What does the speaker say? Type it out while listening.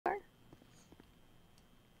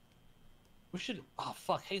We should. Oh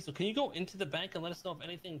fuck, Hazel, can you go into the bank and let us know if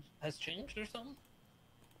anything has changed or something?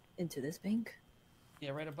 Into this bank?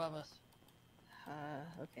 Yeah, right above us.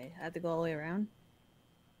 Okay. I have to go all the way around.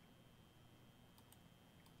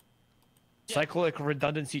 Cyclic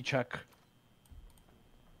redundancy check.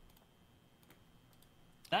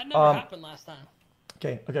 That never happened last time.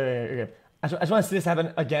 Okay. I just want to see this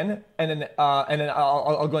happen again, and then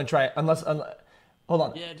I'll go and try it. Unless hold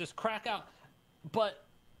on. Yeah, just crack out. But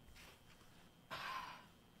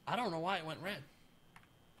I don't know why it went red.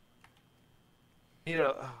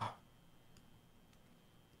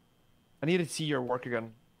 I need to see your work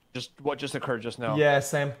again. Just what just occurred just now. Yeah,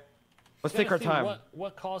 same. Let's take our time.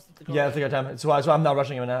 What caused it to go? Yeah, red? let's take our time. So I'm not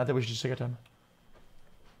rushing it now. I think we should just take our time.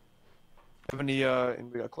 Have any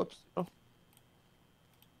we got clips? Oh.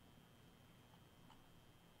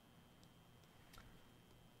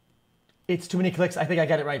 It's too many clicks. I think I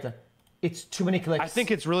get it right. It's too many clicks. I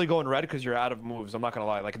think it's really going red because you're out of moves. I'm not gonna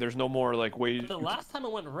lie. Like, there's no more like way. The last time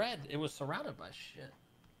it went red, it was surrounded by shit.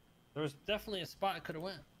 There was definitely a spot it could have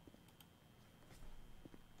went.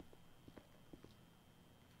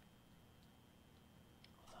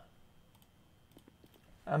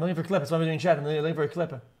 I'm looking for a clip. That's what I'm doing in chat. I'm looking for a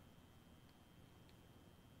clip.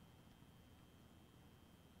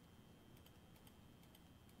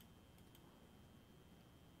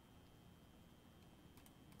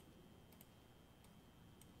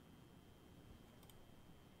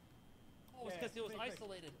 Oh, it's because it was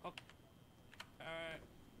isolated. Okay. Alright.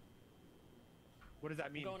 What does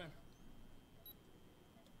that mean? Going in.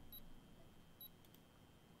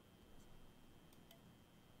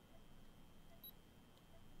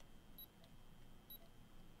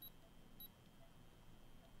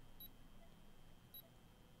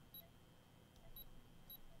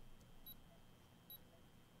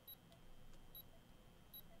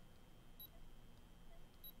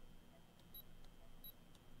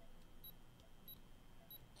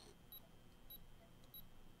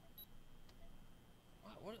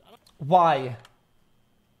 Why?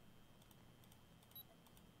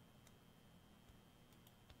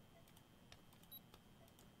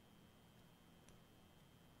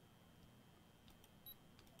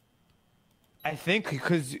 I think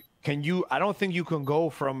because I don't think you can go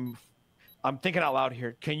from. I'm thinking out loud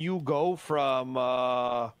here. Can you go from?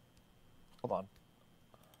 Hold on.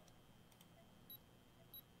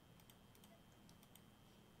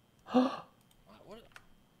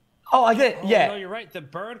 Oh, I get it. Yeah. No, you're right. The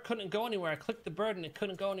bird couldn't go anywhere. I clicked the bird and it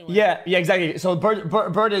couldn't go anywhere. Yeah, exactly. So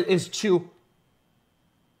bird is 2.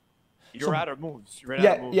 You're out of moves. You're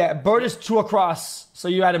Yeah, out of moves. yeah. Bird is 2 across, so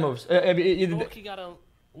you out of moves. Look, you gotta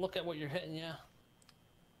look at what you're hitting. Yeah.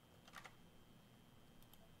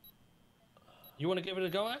 You want to give it a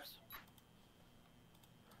go, X?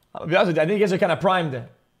 I'll be honest with you, I think you guys are kind of primed.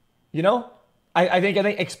 You know, I think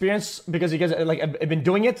experience, because you guys like have been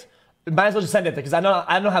doing it. Might as well just send it, because I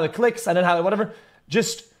know how it clicks. I know how whatever.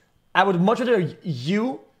 Just I would much rather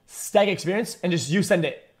you stack experience and just you send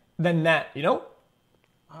it than that. You know?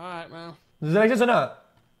 All right, man. Does that make sense or not?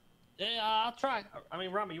 Yeah, I'll try. I mean,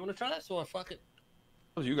 Rami, you want to try that? So fuck it.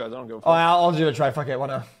 Those you guys, I don't go. Oh, I'll do a try. Fuck it.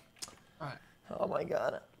 Wanna? All right. Oh my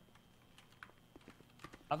god.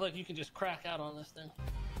 I feel like you can just crack out on this thing.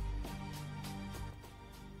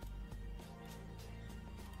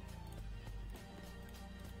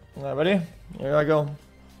 All right, ready? Here I go.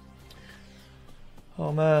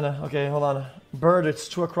 Oh man. Okay, hold on. Bird, it's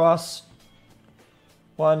 2 across.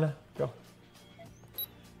 1, go.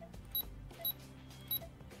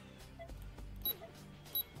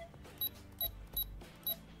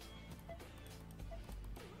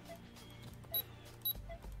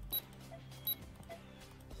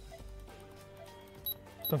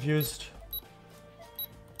 Confused.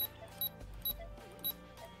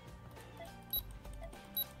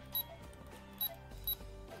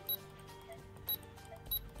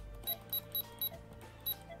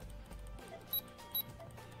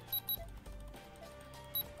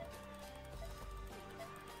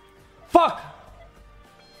 Fuck!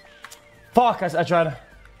 Fuck, I tried to...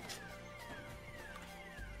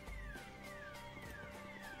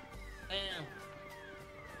 Damn.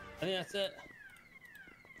 I think that's it.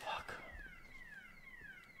 Fuck.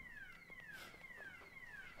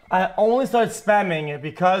 I only started spamming it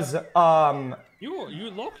because, You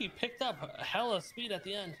low-key picked up hella speed at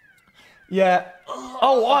the end. yeah.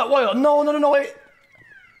 Oh, wait, no, wait.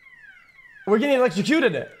 We're getting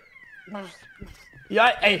electrocuted.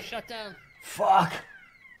 Yeah, hey. Shut down. Fuck.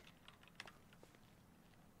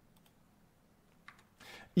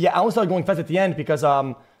 Yeah, I almost started going fast at the end because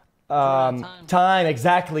time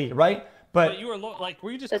exactly, right? But you were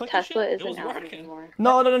were you just The clicking Tesla shit? It isn't was out working. anymore.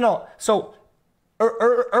 no. So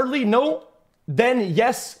early, no. Then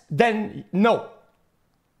yes, then no.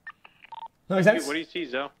 That makes sense? What do you see,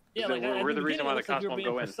 Zoe? Yeah, like we're the reason why the cops won't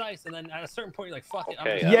go in. Precise, and then at a certain point, you're like, fuck it. I'm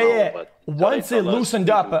Okay, just Yeah, know, yeah. but Once so they it tell us loosened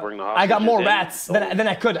we up, can bring the I got more hostages in. rats. Then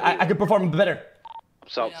I could. I could perform better.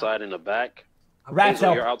 It's outside in the back. Rats Hazel,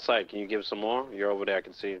 help. you're outside. Can you give some more? You're over there. I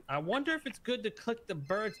can see you. I wonder if it's good to click the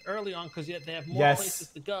birds early on because they have more Yes. places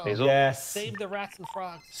to go. Hazel? Yes. Save the rats and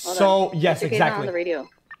frogs. So yes, Xqc Gta on the exactly. radio.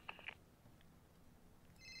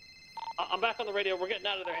 I'm back on the radio. We're getting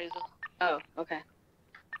out of there, Hazel. Oh, okay. All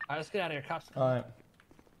right, let's get out of here, cops. All right.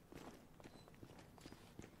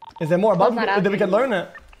 Is there more about Not it out that we can anymore. learn it?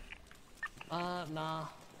 Nah.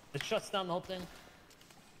 It shuts down the whole thing.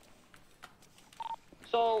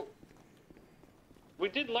 So, we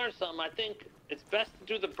did learn something. I think it's best to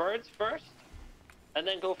do the birds first, and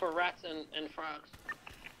then go for rats and frogs.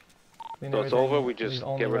 So it's over. We just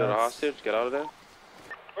get rid of the hostage. Get out of there.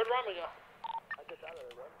 Where'd Ramen go? I just out of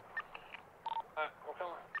there, bro. Alright, we're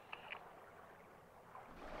coming.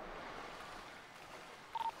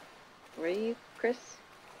 Where are you, Chris?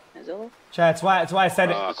 Azula? Chat, that's why I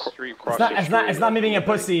said it. Street It's not me being a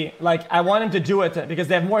pussy. Like, I want him to do it because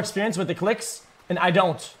they have more experience with the clicks, and I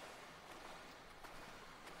don't.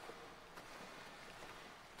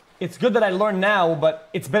 It's good that I learn now, but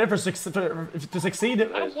it's better to succeed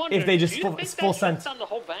I wonder, if they just do you full, think full that sense. shuts down the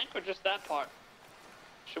whole bank or just that part?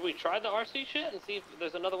 Should we try the RC shit and see if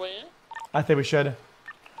there's another way in? I think we should.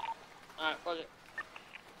 Alright, fuck it.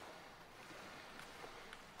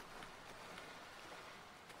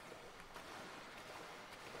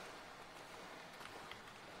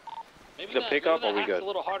 Maybe The pickup, maybe are we hack's good? a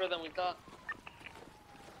little harder than we thought.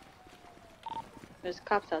 There's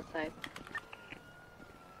cops outside.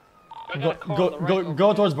 I got a car on the right over Go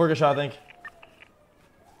here. towards Burger Shot, I think.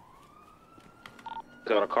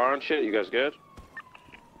 Got a car and shit. You guys good?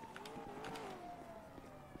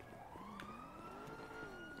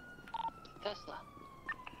 Tesla.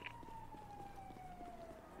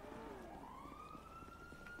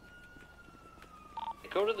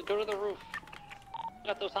 Go to the roof.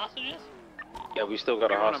 Got those hostages? Yeah, we still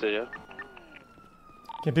got a You're on hostage. Yeah.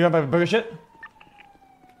 Can you pick up my Burger Shit?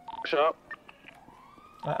 Shop.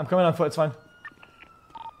 I'm coming on foot, it's fine.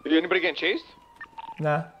 Did anybody get chased?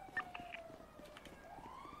 Nah.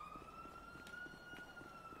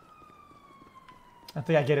 I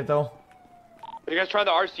think I get it though. Are you guys trying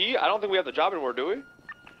the RC? I don't think we have the job anymore, do we?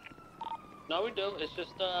 No, we do. It's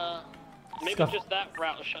just maybe Stuff. just that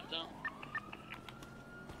route was shut down.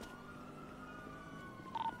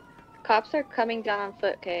 Cops are coming down on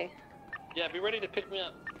foot, okay? Yeah, be ready to pick me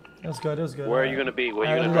up. It was good, it was good. Where are you gonna be? Where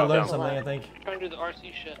are you I'm gonna gonna drop learn down? something, I think. Trying to do the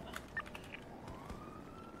RC shit.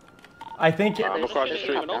 I think I'm across the This shit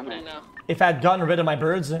street. isn't even opening now. if I had gotten rid of my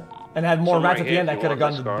birds and had more Some rats right at the here end, I if you could have want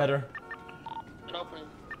gotten this car. better. It's opening.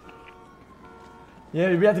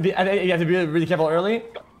 Yeah, we have to be. I think you have to be really careful early.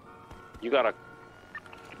 You gotta.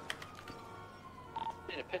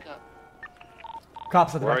 Need a pickup.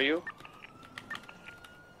 Cops at the Where are back. you?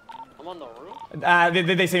 I'm on the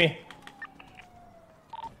roof. They see me.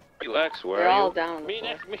 You X? Where They're are all you? down on the Me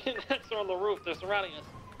floor. and X are on the roof. They're surrounding us.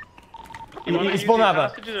 You want to He's use pulling these out.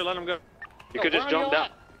 hostages or let them go? You Yo, could just where are jump you down.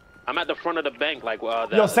 at? I'm at the front of the bank, like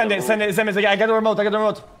Yo, send it. I got the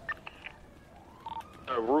remote.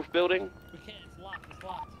 Roof building, We can't. It's locked. It's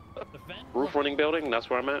locked. The vent. roof Look, running building. That's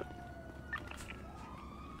where I'm at. last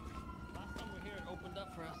time we were here, it opened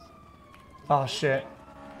up for us. Oh shit.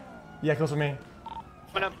 Yeah, close to me.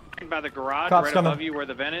 Went up by the garage, Cops right coming. above you where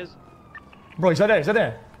the vent is. Bro, he's right there. He's right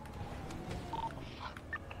there.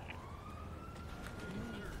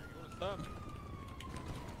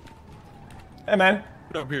 Hey man,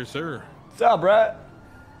 What up here, sir? what's up, bro?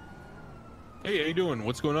 Hey, how you doing?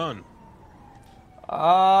 What's going on?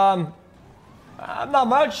 Not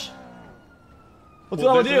much. What's Well, going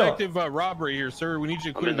on with there's you? an active robbery here, sir. We need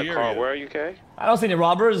you to I'm clear in the the car. area. Where are you, Kay? I don't see any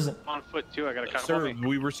robbers. On foot too. I got a cut Sir, on me.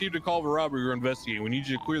 we received a call of a robbery. We're investigating. We need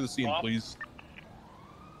you to clear the scene, please.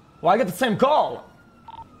 Well, I get the same call.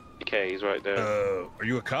 Kay, he's right there. Are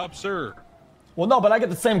you a cop, sir? Well, no, but I get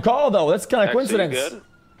the same call though. That's kind of X, are you coincidence. good?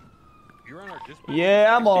 You're on our dispatch.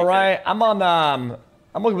 Yeah, I'm all right. I'm on.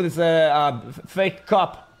 I'm working with this fake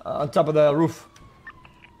cop on top of the roof.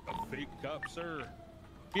 A fake cop, sir.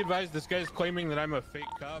 Be advised, this guy's claiming that I'm a fake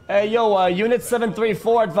cop. Hey, yo, Unit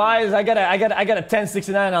 734 advised. I got a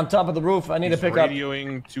 1069 on top of the roof. I need to He's pick up.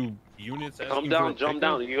 radioing to units. Come asking down, for a jump pickup.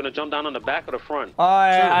 down. You're gonna jump down on the back or the front?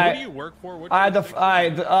 Sir, who do you work for? What's your The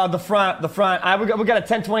front. We got a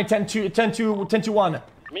 1020, 10-2, 10-2, 10-2-1.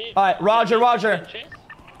 Me. All right, Roger, Roger. Chase?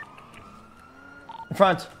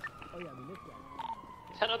 Front.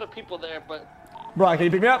 10 other people there, but Bro, can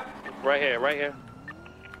you pick me up? Right here, right here.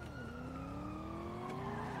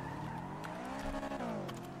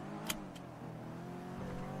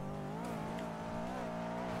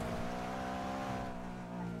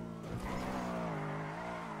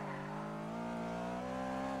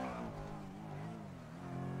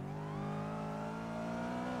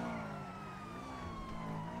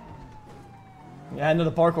 Yeah, I know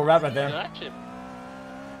the parkour rap right there. That shit.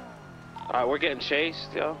 Alright, we're getting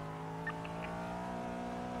chased, yo.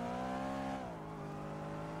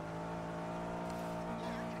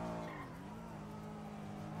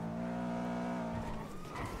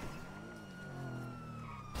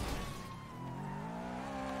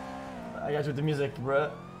 I got you with the music,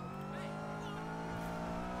 bruh.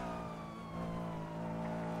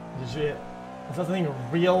 Legit. It's something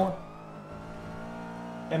real,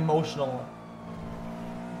 emotional.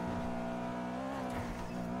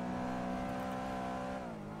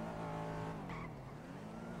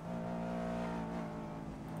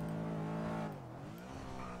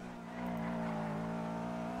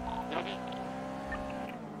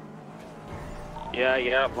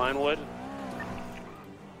 Yeah, mine would.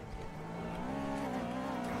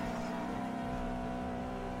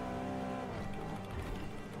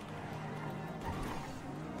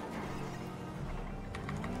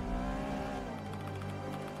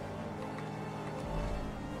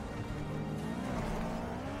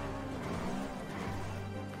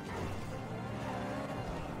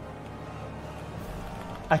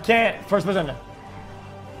 I can't. First person.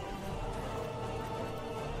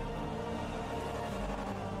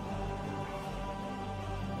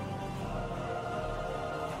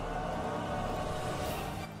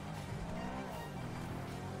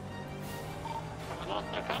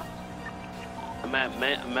 I'm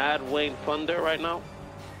at Mad Wayne Thunder right now.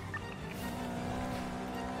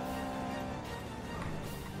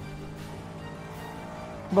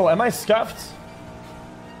 Bro, am I scuffed?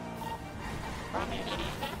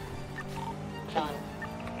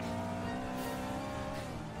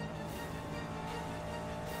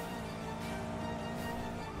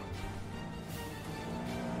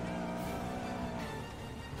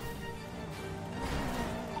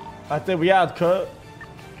 I think we out, cut.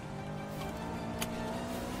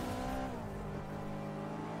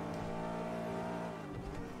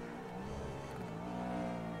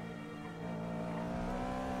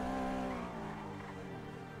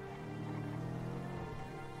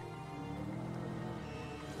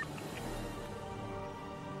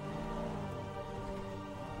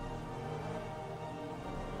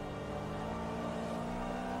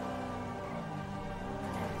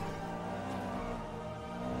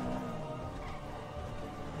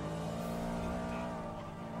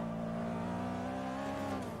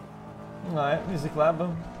 Alright, music lab.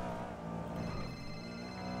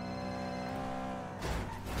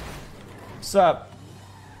 What's up?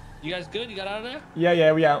 You guys good? You got out of there?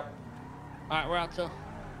 Yeah, we out. Alright, we're out too.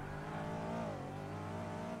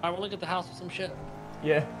 Alright, we'll look at the house for some shit.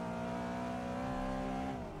 Yeah.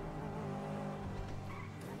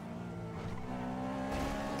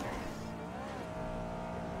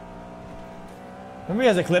 Remember he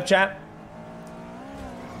has a clip chat?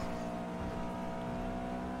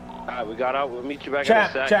 Alright, we got out. We'll meet you back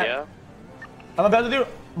at the sack, yeah? I'm about to do.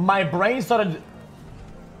 My brain started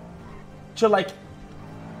to like.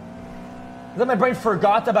 Then my brain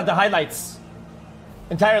forgot about the highlights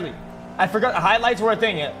entirely. I forgot highlights were a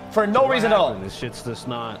thing for no reason at all. This shit's just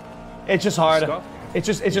not. It's just hard. It's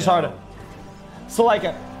just hard. So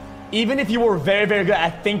like, even if you were very good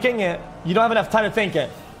at thinking it, you don't have enough time to think it.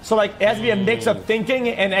 So like, it has to be a mix of thinking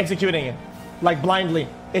and executing it, like blindly.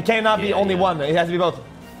 It cannot be only one. It has to be both.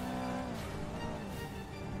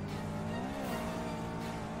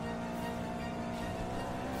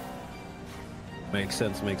 Makes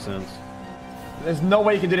sense, makes sense. There's no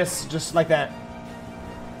way you can do this just like that.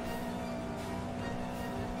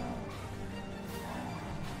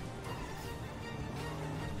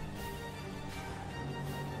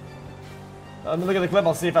 Let me look at the clip,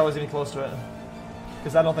 I'll see if I was even close to it.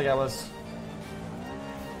 Because I don't think I was.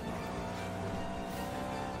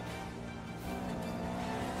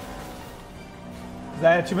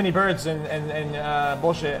 I had too many birds and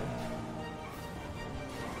bullshit.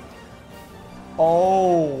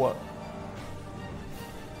 Oh.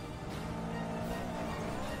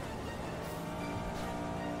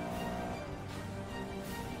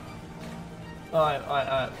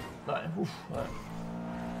 Alright. Oof, all right.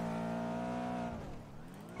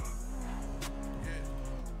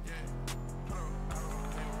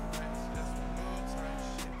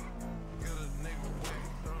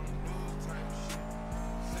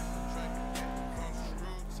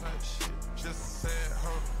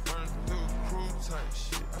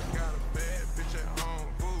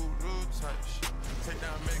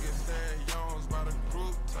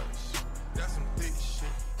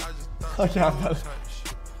 Okay, I'm done.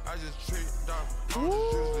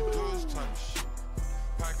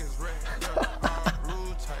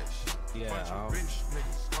 Yeah.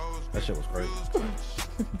 That shit was crazy.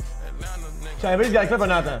 Chat, everybody's got a clip or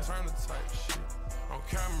not then?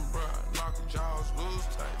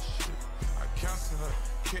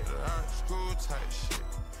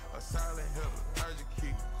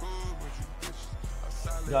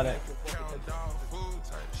 Got it.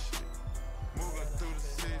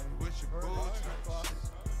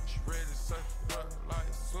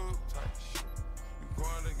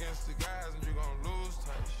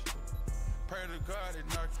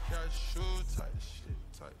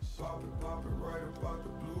 Pop it right about the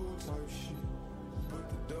blue type shit. Put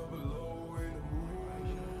the double O in the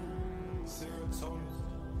moon. Serotonin,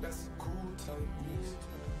 that's a cool type mix.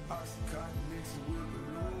 Oxycontin mixed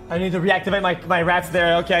with the I need to reactivate my rats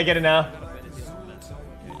there. Okay, I get it now.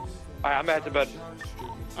 Alright, I'm back to bed.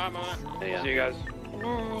 Alright, man. See you guys.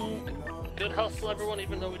 Good hustle, everyone,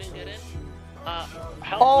 even though we didn't get in.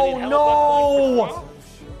 Oh no!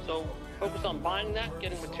 So focus on buying that,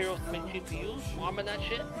 getting materials to make GPUs, farming that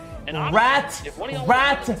shit. And Rat, if one of y'all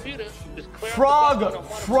rat, wants a computer, just clear frog, up the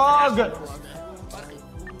button frog,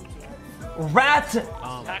 rat.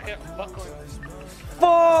 Pack it, buckle it.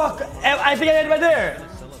 Fuck! I think I did it right there.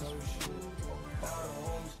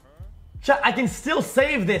 Chat, I can still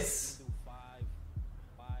save this.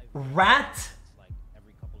 Rat.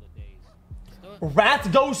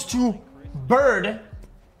 Rat goes to bird.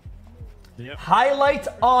 Yep. Highlight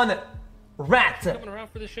on rat. Coming around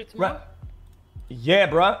for this shit tomorrow? Yeah,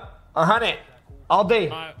 bruh. 100. All day.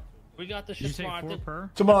 Alright, we got this Did you shit say tomorrow. 4 per?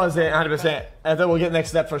 Tomorrow's it, 100%. I think we'll get next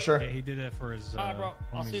step for sure. Yeah, he did it for his. Alright, bro.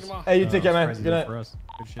 I'll see you tomorrow. Hey, you take care, man. Surprised he Good did it night. For us.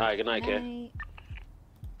 Good shit. Alright, good night, kid. I mean,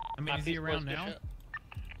 My is he Beast Boys around good now? shit.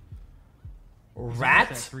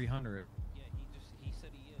 Rat. 300.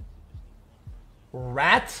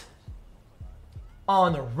 Rat.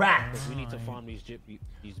 On rat. We need to farm these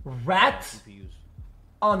Rat. GPUs.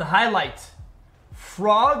 On highlight.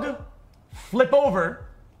 Frog. Flip over.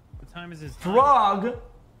 What time is his time? Frog.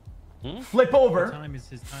 Flip What over. time is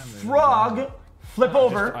his time? there? Frog. Flip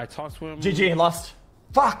over. I talked to him. GG, lost.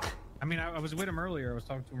 Fuck. I mean, I was with him earlier. I was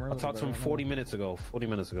talking to him earlier. I talked to him but I don't 40 minutes ago. 40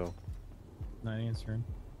 minutes ago. know. Not answering.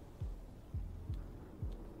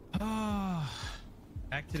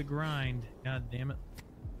 Back to the grind. God damn it.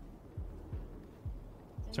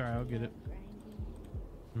 Sorry, I'll get it.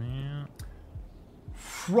 Yeah.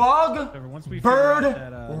 Frog. Whatever, once we Bird. figure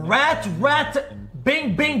out that, Rat. and Rat.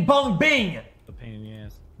 Bing, bing, bong, bing. The pain in the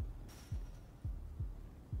ass.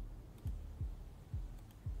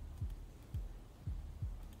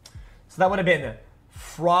 So that would have been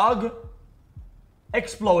frog.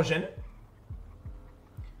 Explosion.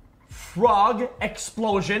 Frog.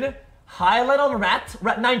 Explosion. Highlight on rat.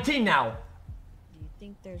 Rat 19 now. Do you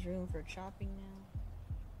think there's room for chopping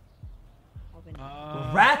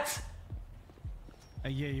now? Rat.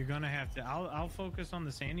 Yeah, you're gonna have to. I'll focus on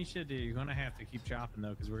the sandy shit. Dude. You're gonna have to keep chopping though,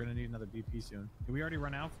 because we're gonna need another BP soon. Did we already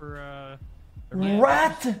run out for?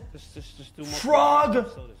 Rat. Just do more Frog.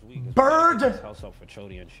 so this week. Bird. This house up for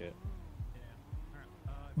Chody and shit.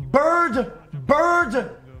 Bird.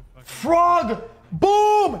 Bird. Frog.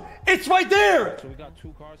 Boom! It's right there. So we got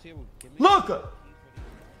 2 cars here. Look.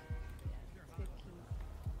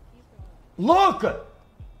 Look.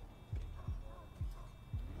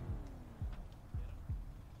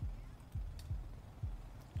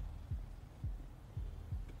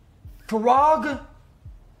 Frog,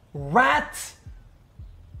 rat,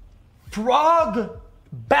 frog,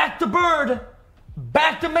 back to bird,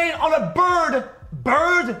 back to main on a bird,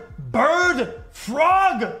 bird, bird,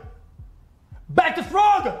 frog, back to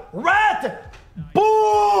frog, rat,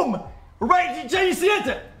 boom! Right, Jay, you see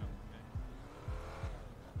it?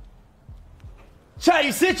 Chat,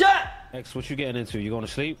 you see it, chat? X, what you getting into? You going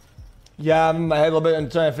to sleep? Yeah, I'm in my head a little bit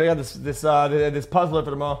and trying to figure out this puzzler for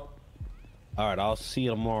tomorrow. All right, I'll see you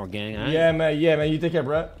tomorrow, gang. Yeah, man. You take care,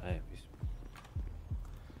 bro. Hey,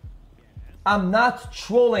 I'm not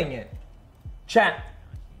trolling it. Chat,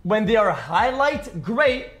 when they are highlight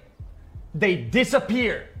gray, they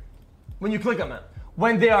disappear when you click on them.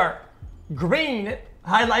 When they are green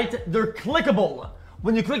highlight, they're clickable.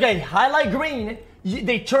 When you click a highlight green,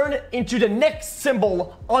 they turn into the next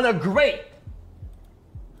symbol on a gray.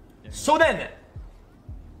 So then,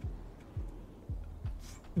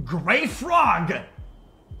 gray frog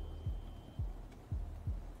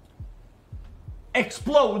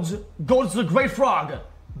explodes, goes to the gray frog.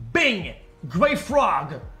 Bing! Gray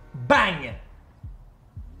frog. Bang!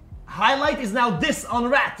 Highlight is now this on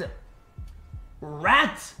rat.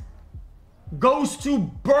 Rat goes to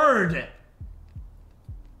bird.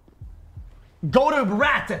 Go to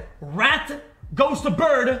rat. Rat goes to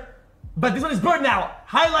bird. But this one is bird now.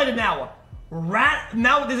 Highlighted now. Rat.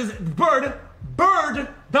 Now this is bird. Bird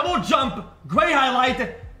double jump, gray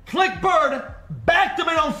highlight, click bird, back to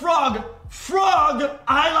mid on frog, frog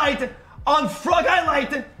highlight, on frog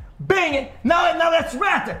highlight, bing, now that's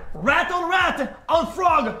rat, rat on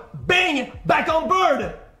frog, bing, back on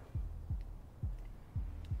bird.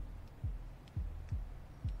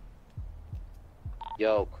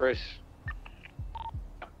 Yo, Chris.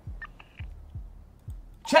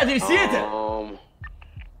 Chad, do you see it?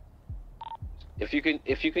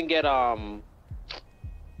 If you can get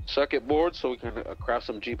circuit boards so we can craft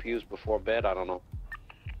some GPUs before bed, I don't know.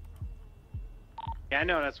 Yeah, I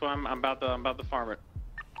know. That's why I'm about to farm it.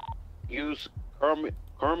 Use Kermit.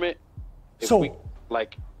 So, we,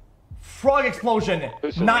 like, frog explosion,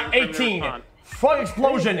 not 18. Frog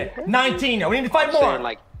explosion, 19. We need to find more. Saying,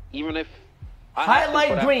 like, even if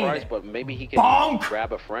highlight green, price, but maybe he can bonk.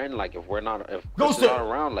 grab a friend. Like, if we're not, if Chris is not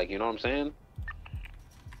around, like, you know what I'm saying?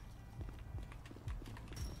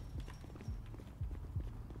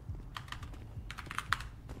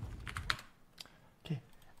 Okay,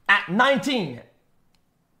 at 19.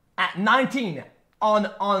 At 19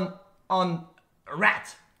 on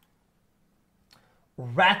rat.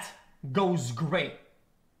 Rat goes gray.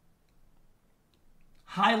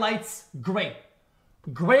 Highlights gray.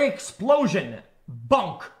 Gray explosion,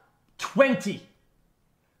 bunk, 20.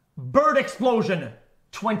 Bird explosion,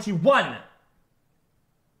 21.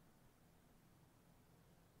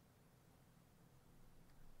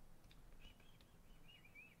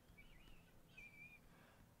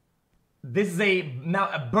 This is now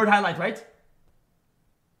a bird highlight, right?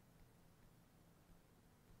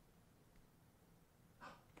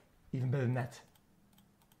 Even better than that.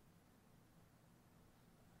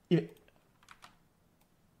 Even,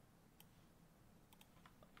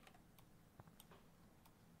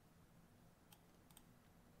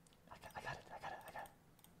 I got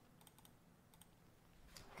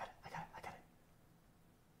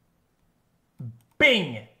it.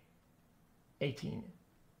 Bing! 18.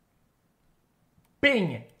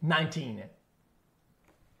 Bing! 19.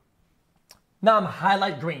 Now I'm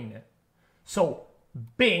highlight green. So,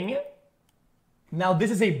 bing. Now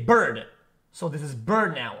this is a bird. So this is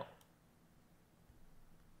bird now.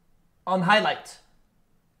 On highlight.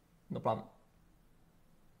 No problem.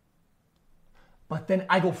 But then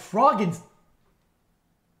I go frog and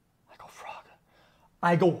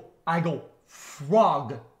I go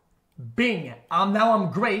frog. Bing. Now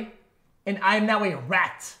I'm gray. And I'm now a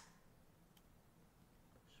rat.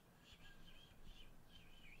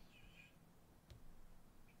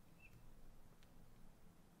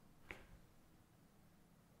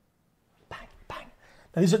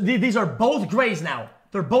 Now these are both grays now.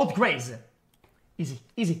 They're both grays. Easy,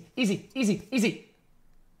 easy, easy, easy, easy.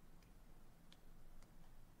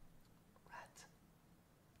 Rat.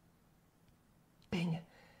 Bing.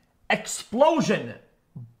 Explosion.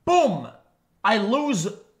 Boom. I lose.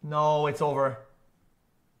 No, it's over.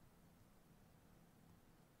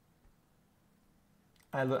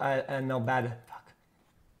 I know, bad. Fuck.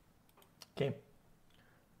 Okay.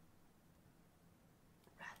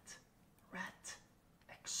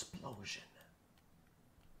 Explosion.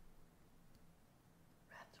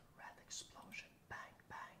 Rat explosion. Bang,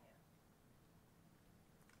 bang.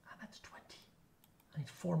 I'm at 20. I need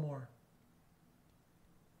 4 more.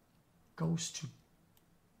 Goes to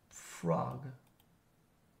frog.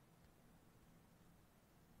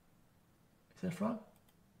 Is that a frog?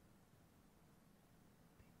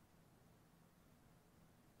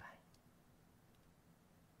 Bang.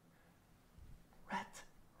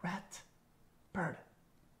 Rat. Bird.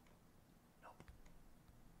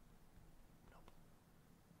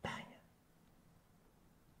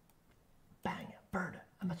 Bird.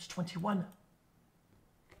 I'm at 21.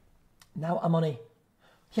 Now I'm on a...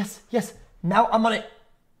 Yes. Now I'm on a...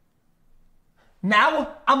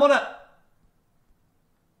 Now I'm on a...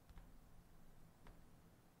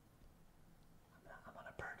 I'm on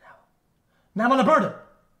a bird now. Now I'm on a bird.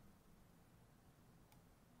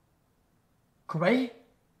 Gray.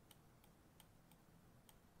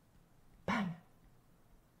 Bang.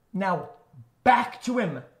 Now back to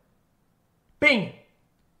him. Bing.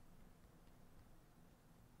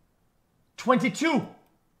 22.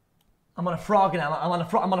 I'm on a frog now. I'm on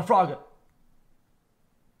a frog.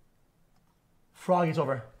 Frog is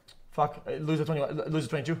over. Fuck. Lose the 21. Lose the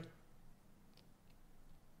 22.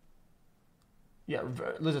 Yeah,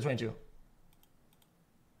 lose the 22.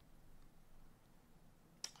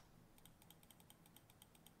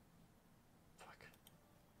 Fuck.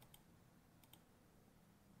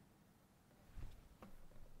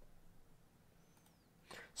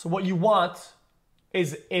 So what you want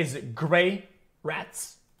is gray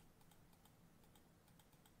rats.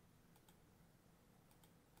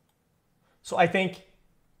 So I think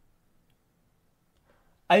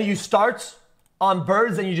you start on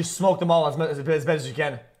birds and you just smoke them all as best as you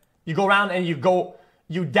can. You go around and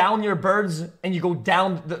you down your birds and you go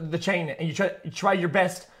down the chain and you try your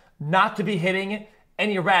best not to be hitting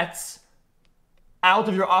any rats out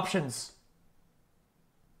of your options.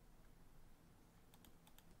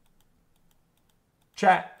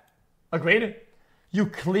 Chat, agreed? You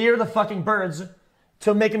clear the fucking birds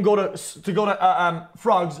to make them go to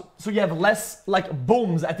frogs, so you have less like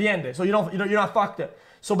booms at the end, so you're not fucked.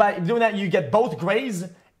 So by doing that, you get both grays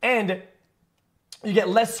and you get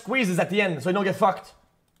less squeezes at the end, so you don't get fucked.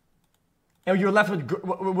 And you're left with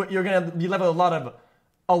you're gonna be left with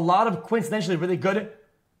a lot of coincidentally really good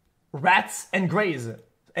rats and grays,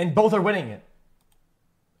 and both are winning it.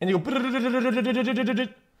 And you go.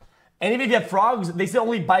 And if you get frogs, they still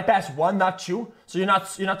only bypass one, not two, so you're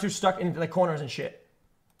not too stuck in the corners and shit.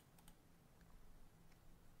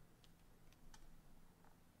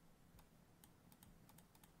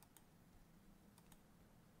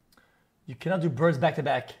 You cannot do birds back to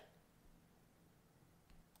back.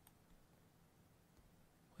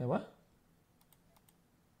 Wait, what?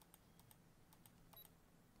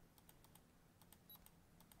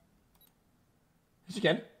 Yes, you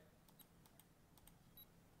can.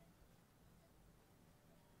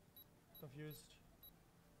 Confused.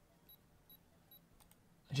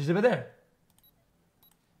 Just leave it there.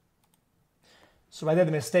 So right there,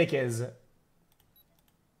 the mistake is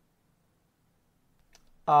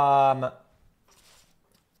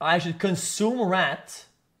I should consume rat,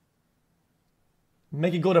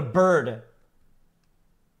 make it go to bird.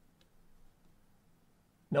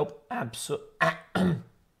 Nope,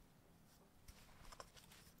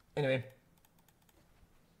 Anyway.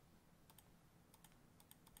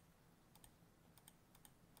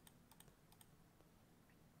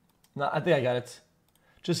 No, I think I got it.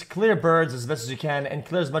 Just clear birds as best as you can and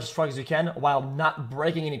clear as much frogs as you can while not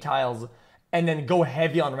breaking any tiles, and then go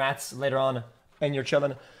heavy on rats later on and you're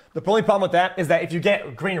chilling. The only problem with that is that if you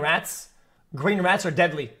get green rats are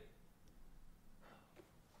deadly.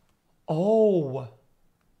 Oh.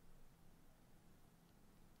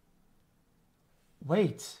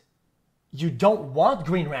 Wait. You don't want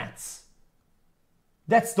green rats.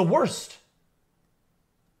 That's the worst.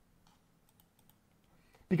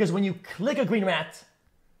 Because when you click a green rat,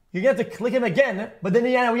 you're going to have to click him again, but then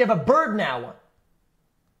yeah, we have a bird now.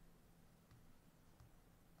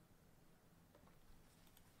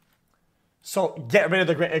 So get rid of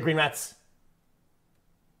the green rats.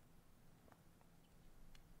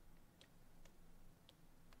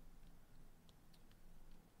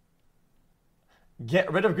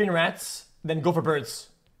 Get rid of green rats, then go for birds.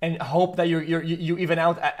 And hope that you even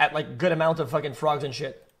out at like good amount of fucking frogs and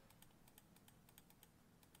shit.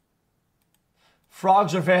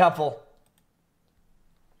 Frogs are very helpful.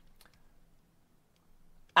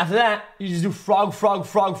 After that, you just do frog, frog,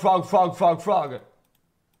 frog, frog, frog, frog, frog.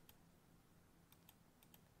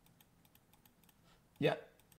 Yeah.